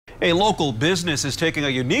A local business is taking a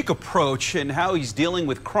unique approach in how he's dealing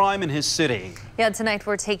with crime in his city. Yeah, tonight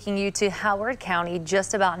we're taking you to Howard County,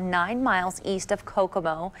 just about 9 miles east of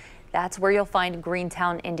Kokomo. That's where you'll find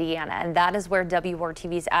Greentown, Indiana, and that is where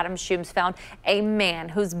WRTV's Adam Schumes found a man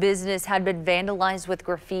whose business had been vandalized with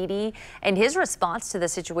graffiti, and his response to the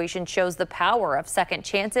situation shows the power of second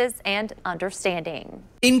chances and understanding.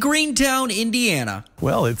 In Greentown, Indiana.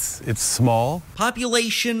 Well, it's small.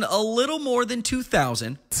 Population a little more than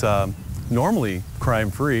 2,000. It's normally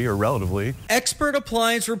crime-free, or relatively. Expert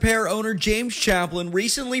appliance repair owner James Chaplin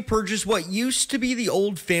recently purchased what used to be the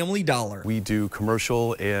old Family Dollar. We do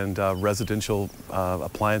commercial and residential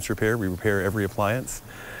appliance repair. We repair every appliance.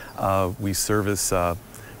 We service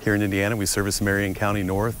here in Indiana, we service Marion County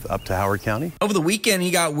north up to Howard County. Over the weekend, he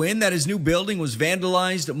got wind that his new building was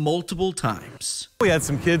vandalized multiple times. We had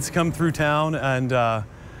some kids come through town, and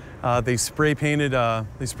they spray painted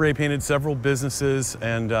several businesses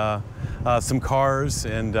and some cars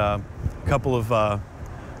and a couple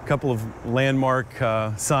of landmark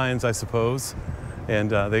signs, I suppose.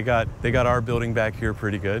 And they got our building back here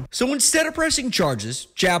pretty good. So instead of pressing charges,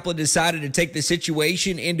 Chaplin decided to take the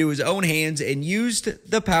situation into his own hands and used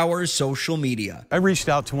the power of social media. I reached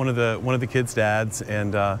out to one of the kids' dads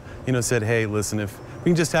and said, hey, listen, if we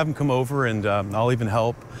can just have them come over and I'll even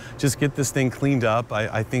help just get this thing cleaned up.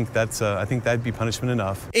 I think that'd be punishment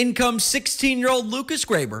enough. In comes 16-year-old Lucas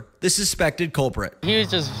Graber, the suspected culprit. He was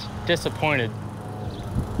just disappointed.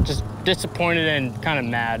 Just disappointed and kind of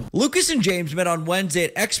mad. Lucas and James met on Wednesday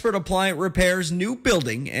at Expert Appliance Repair's new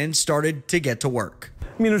building and started to get to work.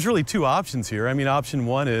 I mean, there's really two options here. I mean, option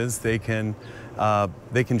one is they can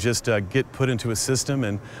just get put into a system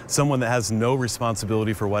and someone that has no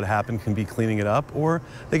responsibility for what happened can be cleaning it up, or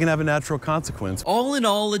they can have a natural consequence. All in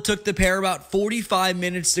all, it took the pair about 45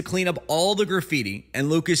 minutes to clean up all the graffiti, and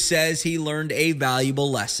Lucas says he learned a valuable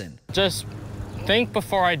lesson. Just think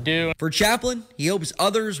before I do. For Chaplin, he hopes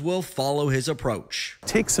others will follow his approach.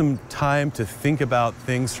 Take some time to think about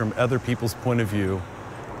things from other people's point of view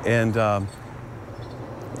and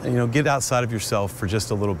get outside of yourself for just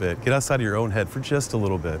a little bit. Get outside of your own head for just a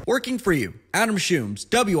little bit. Working for you, Adam Schumes,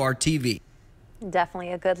 WRTV.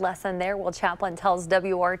 Definitely a good lesson there. Well, Chaplin tells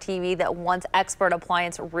WRTV that once Expert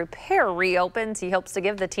Appliance Repair reopens, he hopes to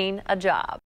give the teen a job.